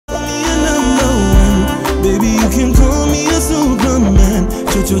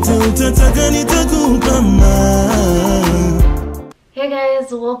Hey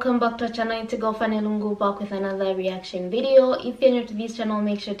guys, welcome back to our channel. It's your girl Fanny&jessy back with another reaction video. If you're new to this channel,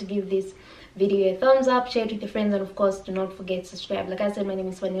 make sure to give this video a thumbs up, share it with your friends, and of course do not forget to subscribe. Like I said, my name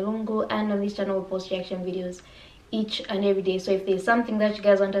is Fanny&jessy, and on this channel we post reaction videos each and every day. So if there's something that you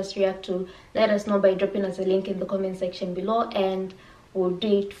guys want us to react to, let us know by dropping us a link in the comment section below and we'll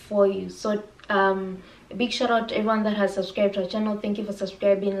do it for you. So a big shout out to everyone that has subscribed to our channel. Thank you for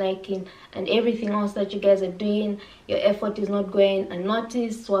subscribing, liking, and everything else that you guys are doing. Your effort is not going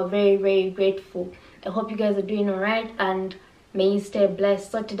unnoticed, so we're very, very grateful. I hope you guys are doing alright, and may you stay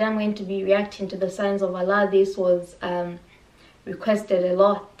blessed. So today I'm going to be reacting to the signs of Allah. This was requested a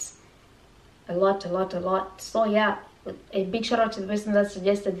lot. So yeah, a big shout out to the person that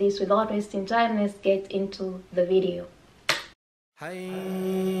suggested this. Without wasting time, let's get into the video.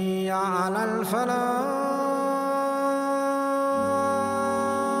 حي على الفلاح.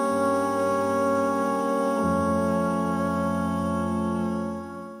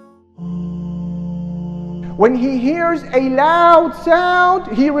 When he hears a loud sound,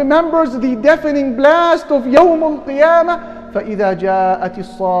 he remembers the deafening blast of يوم القيامة. فإذا جاءت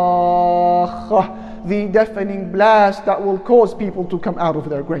الصاخة, the deafening blast that will cause people to come out of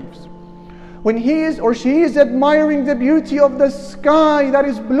their graves. When he is or she is admiring the beauty of the sky that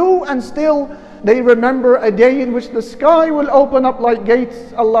is blue and still, they remember a day in which the sky will open up like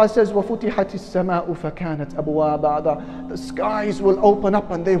gates. Allah says, وَفُتِحَتِ السَّمَاءُ فَكَانَتْ أَبْوَابًا. The skies will open up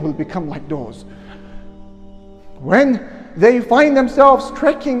and they will become like doors. When they find themselves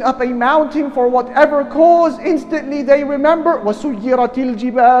trekking up a mountain for whatever cause, instantly they remember, وَسُيِّرَتِ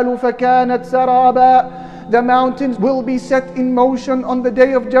الْجِبَالُ فَكَانَتْ سَرَابًا. The mountains will be set in motion on the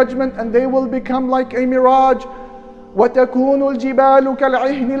day of judgment and they will become like a mirage. وَتَكُونُ الْجِبَالُ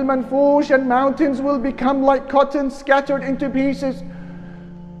كَالْعِهْنِ الْمَنْفُوشِ. And mountains will become like cotton scattered into pieces.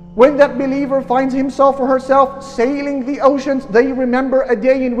 When that believer finds himself or herself sailing the oceans, they remember a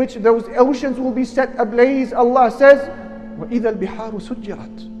day in which those oceans will be set ablaze. Allah says, وَإِذَا الْبِحَارُ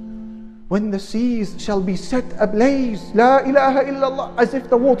سُجِّرَتْ. When the seas shall be set ablaze, La ilaha illallah, as if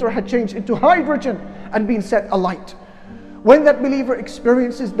the water had changed into hydrogen and been set alight. When that believer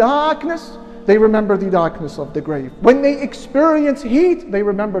experiences darkness, they remember the darkness of the grave. When they experience heat, they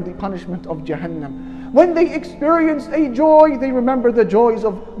remember the punishment of Jahannam. When they experience a joy, they remember the joys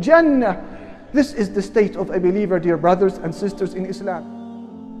of Jannah. This is the state of a believer, dear brothers and sisters in Islam.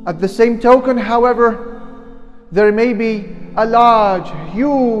 At the same token, however, there may be a large,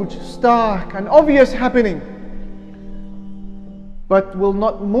 huge, stark and obvious happening, but will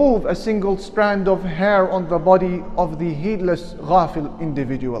not move a single strand of hair on the body of the heedless, ghafil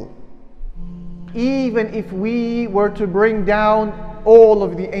individual. Even if we were to bring down all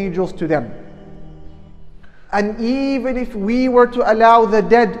of the angels to them, and even if we were to allow the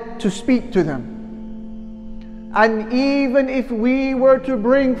dead to speak to them, and even if we were to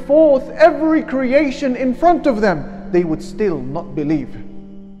bring forth every creation in front of them, they would still not believe.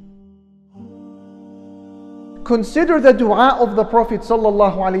 Consider the dua of the Prophet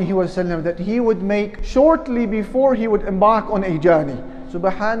ﷺ that he would make shortly before he would embark on a journey.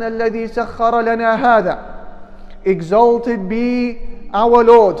 Subhanalladhi sakhara lana hada. Exalted be our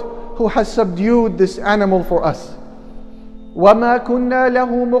Lord who has subdued this animal for us. وَمَا كُنَّا لَهُ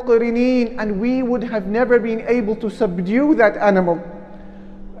مُقْرِنِينَ. And we would have never been able to subdue that animal.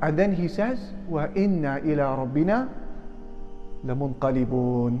 And then he says, وَإِنَّا إِلَىٰ رَبِّنَا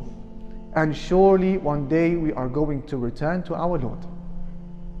لَمُنْقَلِبُونَ. And surely one day we are going to return to our Lord.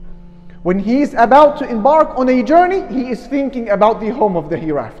 When he is about to embark on a journey, he is thinking about the home of the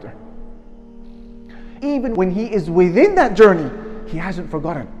hereafter. Even when he is within that journey, he hasn't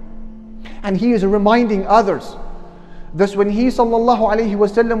forgotten. And he is reminding others. Thus when he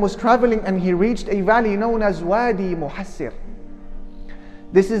ﷺ was traveling and he reached a valley known as Wadi Muhassir.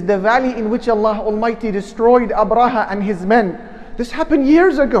 This is the valley in which Allah Almighty destroyed Abraha and his men. This happened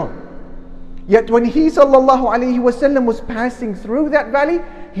years ago. Yet when he ﷺ was passing through that valley,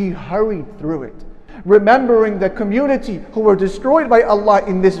 he hurried through it. Remembering the community who were destroyed by Allah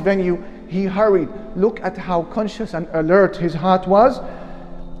in this venue, he hurried. Look at how conscious and alert his heart was,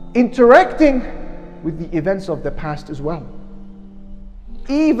 interacting with the events of the past as well.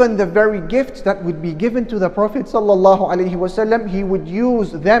 Even the very gifts that would be given to the Prophet ﷺ, he would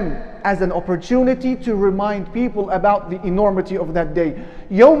use them as an opportunity to remind people about the enormity of that day,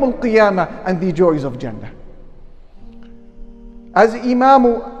 Yawm al-Qiyamah, and the joys of Jannah. As Imam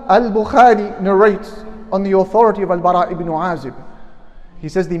al-Bukhari narrates on the authority of Al-Bara ibn Azib, he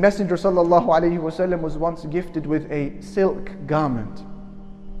says the Messenger ﷺ was once gifted with a silk garment.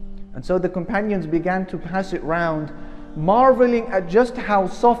 And so the companions began to pass it round marveling at just how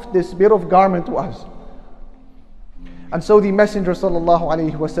soft this bit of garment was. And so the Messenger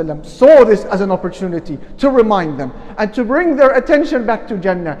ﷺ saw this as an opportunity to remind them and to bring their attention back to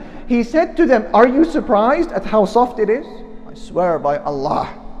Jannah. He said to them, "Are you surprised at how soft it is? I swear by Allah,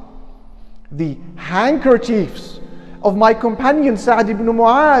 the handkerchiefs of my companion Sa'd ibn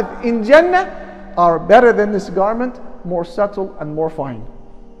Mu'adh in Jannah are better than this garment, more subtle and more fine."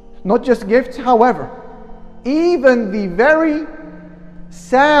 Not just gifts, however, even the very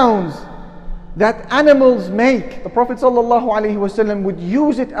sounds that animals make, the Prophet ﷺ would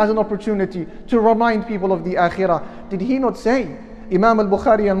use it as an opportunity to remind people of the Akhirah. Did he not say, Imam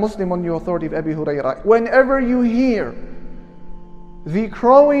al-Bukhari and Muslim on the authority of Abi Hurairah, whenever you hear the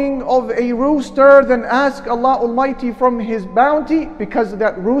crowing of a rooster, then ask Allah Almighty from His bounty, because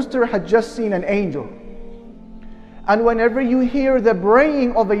that rooster had just seen an angel. And whenever you hear the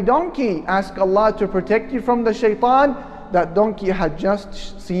braying of a donkey, ask Allah to protect you from the shaitan. That donkey had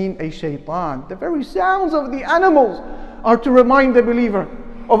just seen a shaitan. The very sounds of the animals are to remind the believer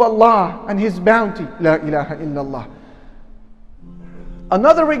of Allah and His bounty. La ilaha illallah.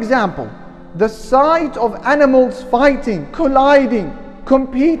 Another example, the sight of animals fighting, colliding,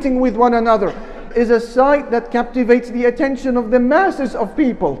 competing with one another is a sight that captivates the attention of the masses of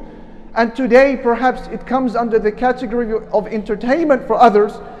people. And today perhaps it comes under the category of entertainment for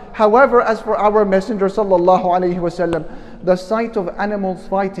others. However, as for our Messenger ﷺ, the sight of animals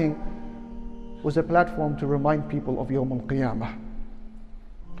fighting was a platform to remind people of Yawm al-Qiyamah.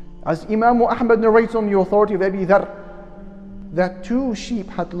 As Imam Ahmad narrates on the authority of Abi Dharr, that two sheep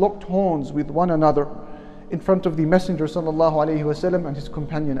had locked horns with one another in front of the Messenger ﷺ and his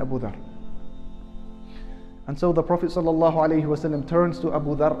companion Abu Dharr. And so the Prophet ﷺ turns to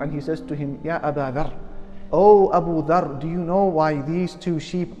Abu Dharr and he says to him, "Ya Aba Dharr, oh Abu Dharr, do you know why these two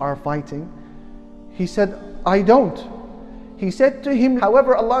sheep are fighting?" He said, "I don't." He said to him,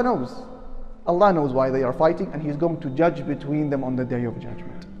 "However, Allah knows. Allah knows why they are fighting, and He's going to judge between them on the Day of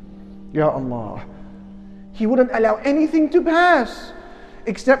Judgment." Ya Allah. He wouldn't allow anything to pass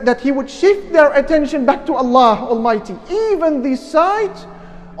except that He would shift their attention back to Allah Almighty. Even the sight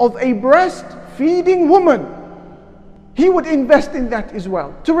of a breastfeeding woman, He would invest in that as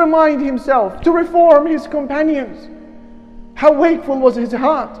well, to remind Himself, to reform His companions. How wakeful was His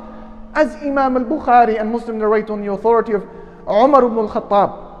heart. As Imam al-Bukhari and Muslim narrate on the authority of Umar ibn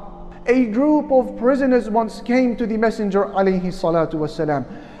al-Khattab, a group of prisoners once came to the Messenger alayhi salatu wasalam,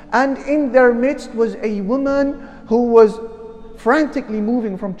 and in their midst was a woman who was frantically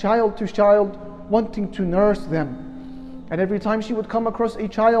moving from child to child, wanting to nurse them. And every time she would come across a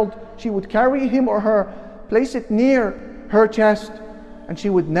child, she would carry him or her, place it near her chest, and she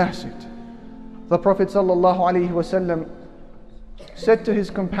would nurse it. The Prophet ﷺ said to his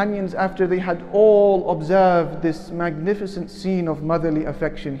companions after they had all observed this magnificent scene of motherly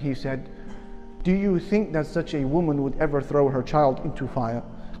affection, he said, "Do you think that such a woman would ever throw her child into fire?"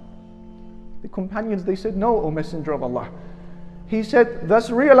 The companions, they said, "No, O Messenger of Allah." He said, "Thus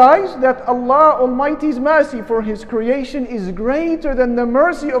realize that Allah Almighty's mercy for His creation is greater than the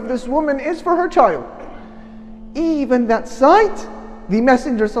mercy of this woman is for her child." Even that sight, the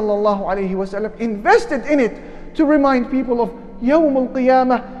Messenger ﷺ invested in it to remind people of Yawm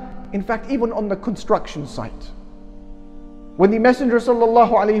al-Qiyamah. In fact, even on the construction site, when the Messenger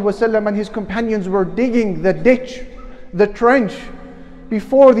ﷺ and his companions were digging the ditch, the trench,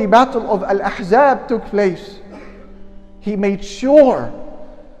 before the battle of Al-Ahzab took place, he made sure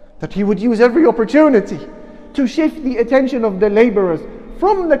that he would use every opportunity to shift the attention of the laborers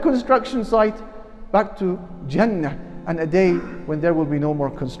from the construction site back to Jannah, and a day when there will be no more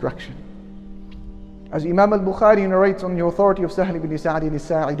construction. As Imam al-Bukhari narrates on the authority of Sahl ibn Sa'd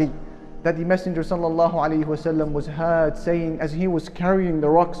al-Sa'idi, that the Messenger ﷺ was heard saying, as he was carrying the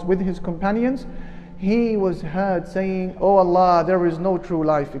rocks with his companions, he was heard saying, "Oh Allah, there is no true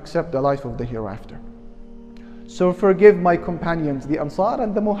life except the life of the hereafter. So forgive my companions, the Ansar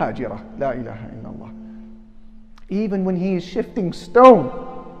and the Muhajirah." La ilaha illallah. Even when he is shifting stone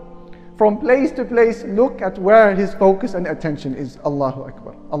from place to place, look at where his focus and attention is. Allahu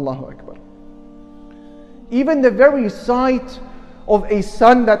Akbar, Allahu Akbar. Even the very sight of a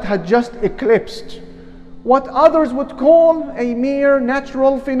sun that had just eclipsed, what others would call a mere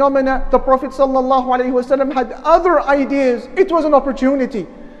natural phenomena, the Prophet ﷺ had other ideas. It was an opportunity.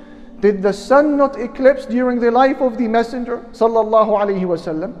 Did the sun not eclipse during the life of the Messenger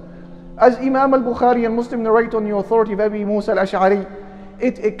ﷺ? As Imam al-Bukhari and Muslim narrate on the authority of Abi Musa al-Ash'ari,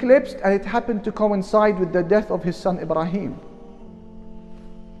 it eclipsed and it happened to coincide with the death of his son Ibrahim.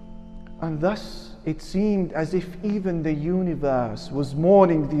 And thus it seemed as if even the universe was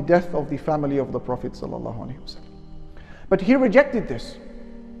mourning the death of the family of the Prophet ﷺ. But he rejected this.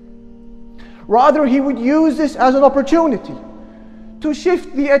 Rather, he would use this as an opportunity to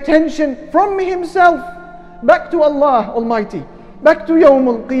shift the attention from himself back to Allah Almighty, back to Yawm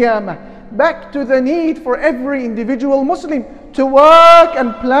al-Qiyamah, back to the need for every individual Muslim to work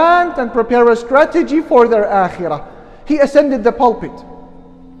and plant and prepare a strategy for their akhirah. He ascended the pulpit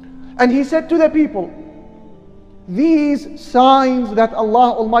and he said to the people, these signs that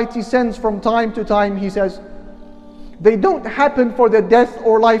Allah Almighty sends from time to time, he says, they don't happen for the death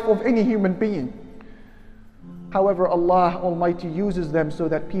or life of any human being. However, Allah Almighty uses them so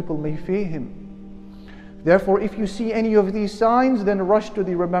that people may fear Him. Therefore, if you see any of these signs, then rush to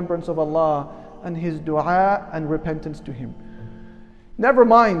the remembrance of Allah and His dua and repentance to Him. Never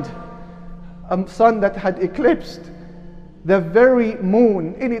mind a sun that had eclipsed the very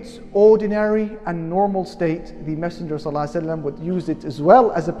moon in its ordinary and normal state. The Messenger ﷺ would use it as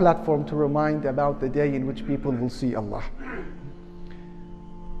well as a platform to remind about the day in which people will see Allah.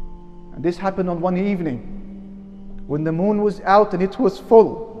 And this happened on one evening when the moon was out and it was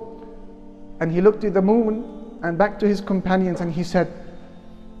full. And he looked at the moon and back to his companions and he said,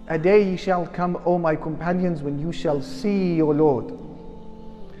 a day shall come, O my companions, when you shall see your Lord.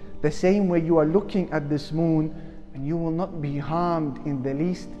 The same way you are looking at this moon, and you will not be harmed in the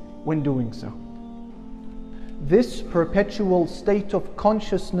least when doing so. This perpetual state of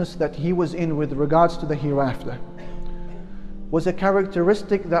consciousness that he was in with regards to the hereafter was a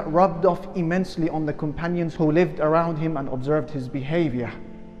characteristic that rubbed off immensely on the companions who lived around him and observed his behavior.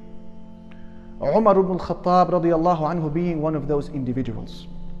 Umar ibn al-Khattab radiallahu anhu being one of those individuals.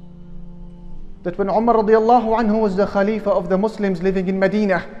 That when Umar radiallahu anhu was the Khalifa of the Muslims living in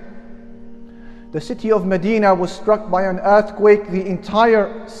Medina, the city of Medina was struck by an earthquake. The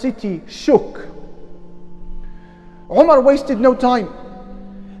entire city shook. Umar wasted no time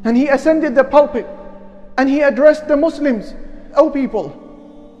and he ascended the pulpit and he addressed the Muslims. O people,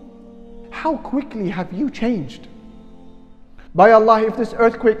 how quickly have you changed? By Allah, if this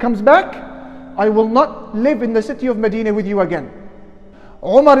earthquake comes back, I will not live in the city of Medina with you again.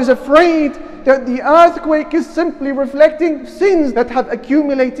 Umar is afraid that the earthquake is simply reflecting sins that have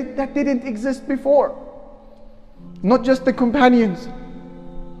accumulated that didn't exist before. Not just the companions,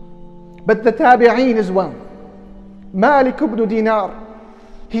 but the tabi'een as well. Malik ibn Dinar,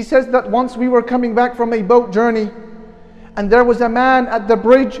 he says that once we were coming back from a boat journey, and there was a man at the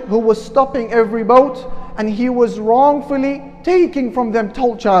bridge who was stopping every boat, and he was wrongfully taking from them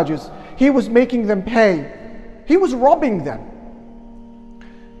toll charges. He was making them pay. He was robbing them.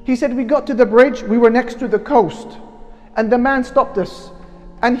 He said, we got to the bridge, we were next to the coast, and the man stopped us.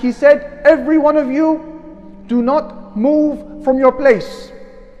 And he said, every one of you, do not move from your place,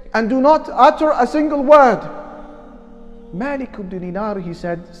 and do not utter a single word. Malik ibn Dinar, he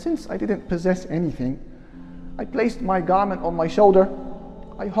said, since I didn't possess anything, I placed my garment on my shoulder,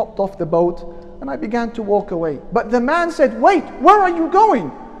 I hopped off the boat, and I began to walk away. But the man said, wait, where are you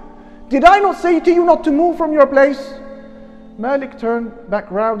going? Did I not say to you not to move from your place? Malik turned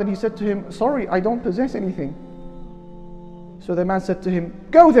back round and he said to him, sorry, I don't possess anything. So the man said to him,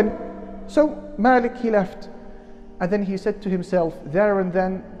 go then. So Malik, he left. And then he said to himself, there and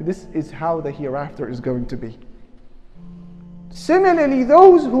then, this is how the hereafter is going to be. Similarly,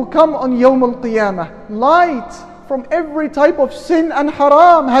 those who come on Yawm al-Qiyamah, light from every type of sin and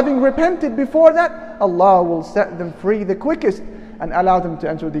haram, having repented before that, Allah will set them free the quickest and allow them to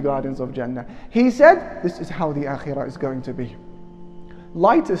enter the gardens of Jannah. He said, this is how the akhirah is going to be.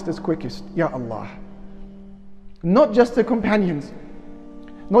 Lightest is quickest, Ya Allah. Not just the companions,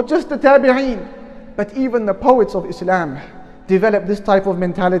 not just the tabi'een, but even the poets of Islam developed this type of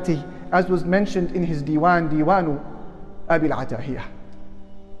mentality, as was mentioned in his Diwan, Diwanu Abil Atahiyah.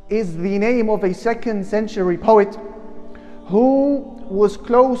 Is the name of a 2nd century poet who was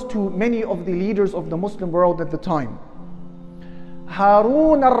close to many of the leaders of the Muslim world at the time.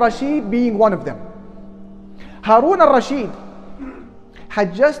 Harun al-Rashid being one of them. Harun al-Rashid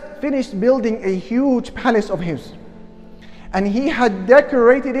had just finished building a huge palace of his, and he had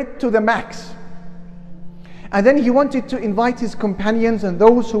decorated it to the max. And then he wanted to invite his companions and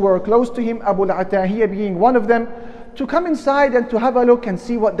those who were close to him, Abu al-Atahiyah being one of them, to come inside and to have a look and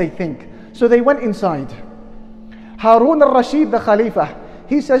see what they think. So they went inside. Harun al-Rashid, the Khalifa,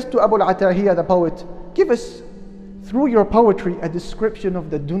 he says to Abu al-Atahiyah, the poet, give us, through your poetry, a description of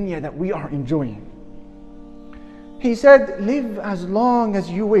the dunya that we are enjoying. He said, live as long as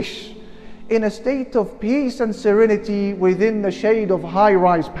you wish in a state of peace and serenity within the shade of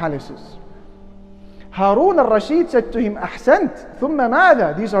high-rise palaces. Harun al-Rashid said to him, Ahsant, thumma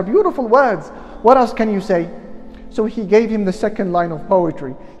mada. These are beautiful words. What else can you say? So he gave him the second line of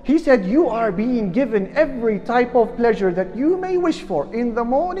poetry. He said, you are being given every type of pleasure that you may wish for in the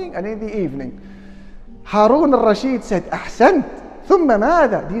morning and in the evening. Harun al-Rashid said, Ahsant, thumma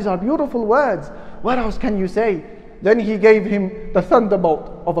mada. These are beautiful words. What else can you say? Then he gave him the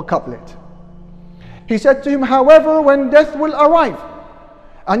thunderbolt of a couplet. He said to him, however, when death will arrive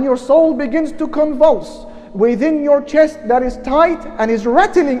and your soul begins to convulse within your chest that is tight and is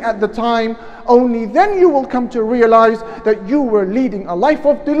rattling at the time, only then you will come to realize that you were leading a life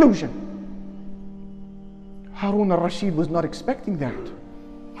of delusion. Harun al-Rashid was not expecting that.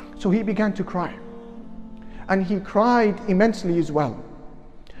 So he began to cry. And he cried immensely as well,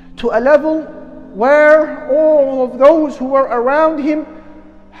 to a level where all of those who were around him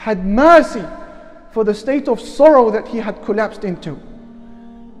had mercy for the state of sorrow that he had collapsed into.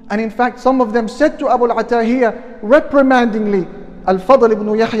 And in fact, some of them said to Abu al-Atahiyya reprimandingly, Al-Fadl ibn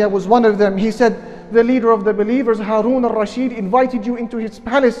Yahya was one of them. He said, the leader of the believers, Harun al-Rashid, invited you into his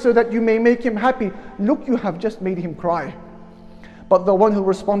palace so that you may make him happy. Look, you have just made him cry. But the one who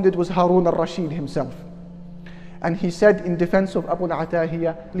responded was Harun al-Rashid himself. And he said in defense of Abu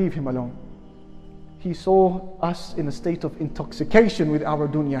al-Atahiyya, leave him alone. He saw us in a state of intoxication with our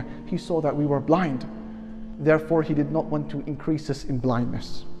dunya. He saw that we were blind. Therefore, he did not want to increase us in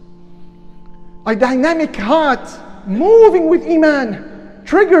blindness. A dynamic heart, moving with Iman,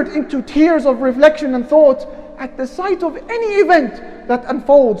 triggered into tears of reflection and thought at the sight of any event that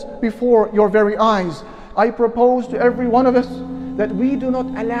unfolds before your very eyes. I propose to every one of us that we do not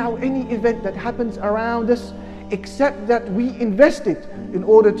allow any event that happens around us except that we invest it in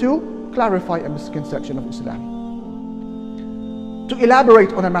order to clarify a misconception of Islam, to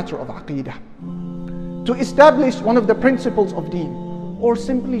elaborate on a matter of Aqeedah, to establish one of the principles of Deen, or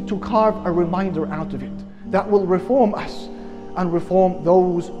simply to carve a reminder out of it that will reform us and reform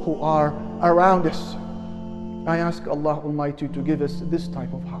those who are around us. I ask Allah Almighty to give us this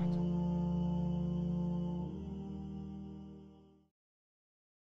type of heart.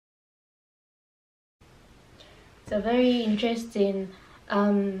 It's a very interesting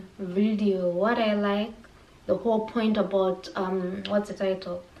video. What I like, the whole point about what's the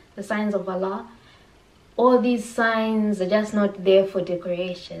title? The signs of Allah. All these signs are just not there for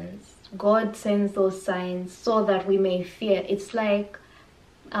decorations. God sends those signs so that we may fear. It's like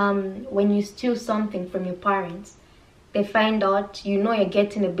when you steal something from your parents, they find out, you know you're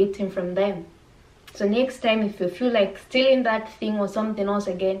getting a beating from them. So next time if you feel like stealing that thing or something else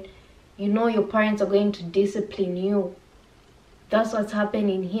again, you know your parents are going to discipline you. That's what's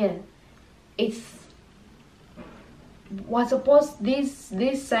happening here. These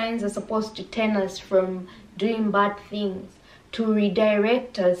signs are supposed to turn us from doing bad things, to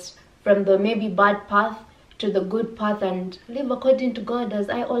redirect us from the maybe bad path to the good path and live according to God, as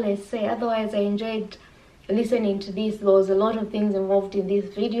I always say. Otherwise, I enjoyed listening to this. There was a lot of things involved in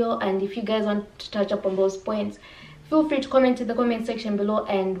this video, and if you guys want to touch up on those points, feel free to comment in the comment section below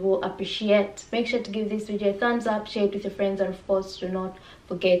and we'll appreciate. Make sure to give this video a thumbs up, share it with your friends, and of course do not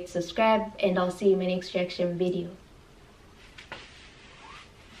forget to subscribe, and I'll see you in my next reaction video.